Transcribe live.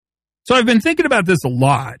So I've been thinking about this a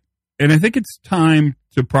lot, and I think it's time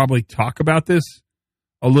to probably talk about this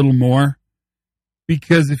a little more.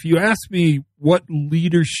 Because if you ask me what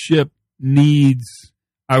leadership needs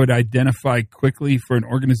I would identify quickly for an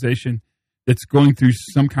organization that's going through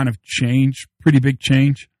some kind of change, pretty big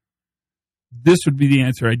change, this would be the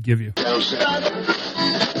answer I'd give you.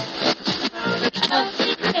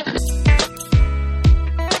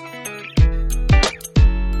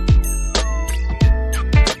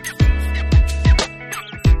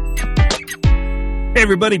 Hey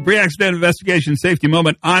everybody, pre-accident investigation safety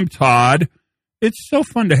moment. I'm Todd. It's so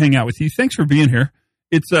fun to hang out with you. Thanks for being here.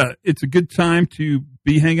 It's a good time to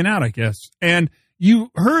be hanging out, I guess. And you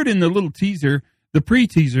heard in the little teaser, the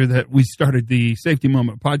pre-teaser that we started the Safety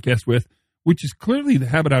Moment podcast with, which is clearly the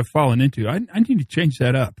habit I've fallen into. I need to change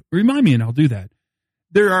that up. Remind me and I'll do that.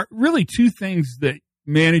 There are really two things that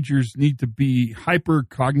managers need to be hyper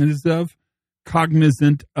cognizant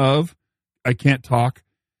of. I can't talk.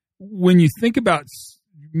 When you think about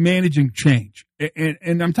managing change,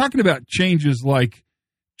 and I'm talking about changes like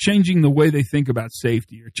changing the way they think about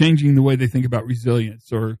safety or changing the way they think about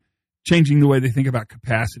resilience or changing the way they think about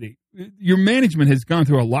capacity. Your management has gone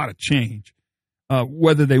through a lot of change,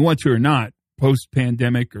 whether they want to or not,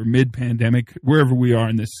 post-pandemic or mid-pandemic, wherever we are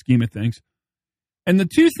in this scheme of things. And the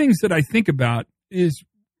two things that I think about is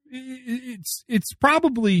it's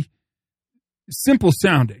probably simple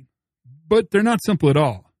sounding, but they're not simple at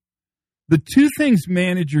all. The two things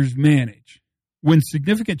managers manage when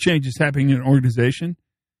significant change is happening in an organization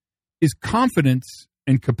is confidence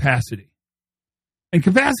and capacity. And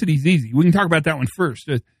capacity is easy. We can talk about that one first.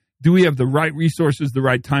 Do we have the right resources, the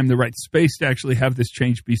right time, the right space to actually have this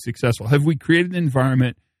change be successful? Have we created an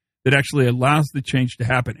environment that actually allows the change to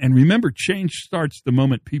happen? And remember, change starts the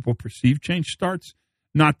moment people perceive change starts,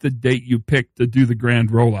 not the date you pick to do the grand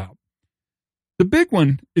rollout. The big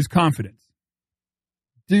one is confidence.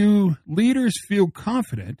 Do leaders feel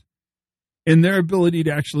confident in their ability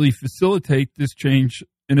to actually facilitate this change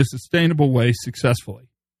in a sustainable way successfully?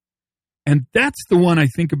 And that's the one I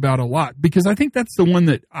think about a lot, because I think that's the one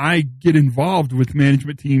that I get involved with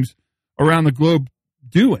management teams around the globe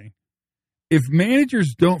doing. If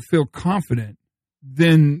managers don't feel confident,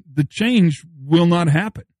 then the change will not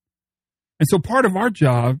happen. And so part of our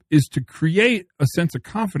job is to create a sense of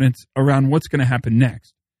confidence around what's going to happen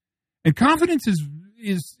next. And confidence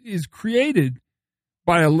is created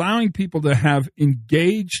by allowing people to have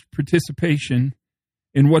engaged participation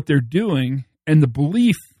in what they're doing and the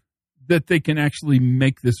belief that they can actually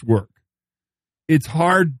make this work. It's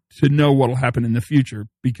hard to know what will happen in the future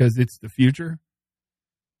because it's the future,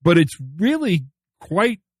 but it's really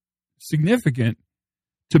quite significant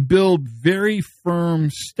to build very firm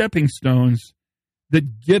stepping stones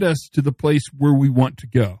that get us to the place where we want to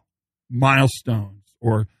go. Milestones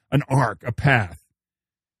or an arc, a path.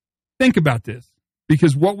 Think about this,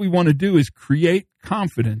 because what we want to do is create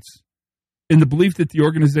confidence in the belief that the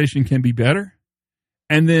organization can be better,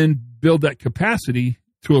 and then build that capacity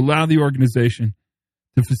to allow the organization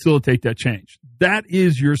to facilitate that change. That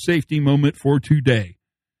is your safety moment for today.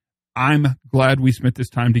 I'm glad we spent this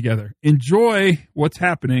time together. Enjoy what's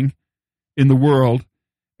happening in the world,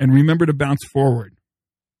 and remember to bounce forward.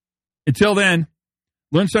 Until then,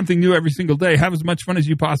 learn something new every single day. Have as much fun as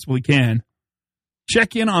you possibly can.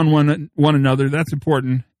 Check in on one another. That's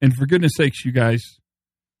important. And for goodness sakes, you guys,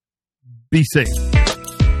 be safe.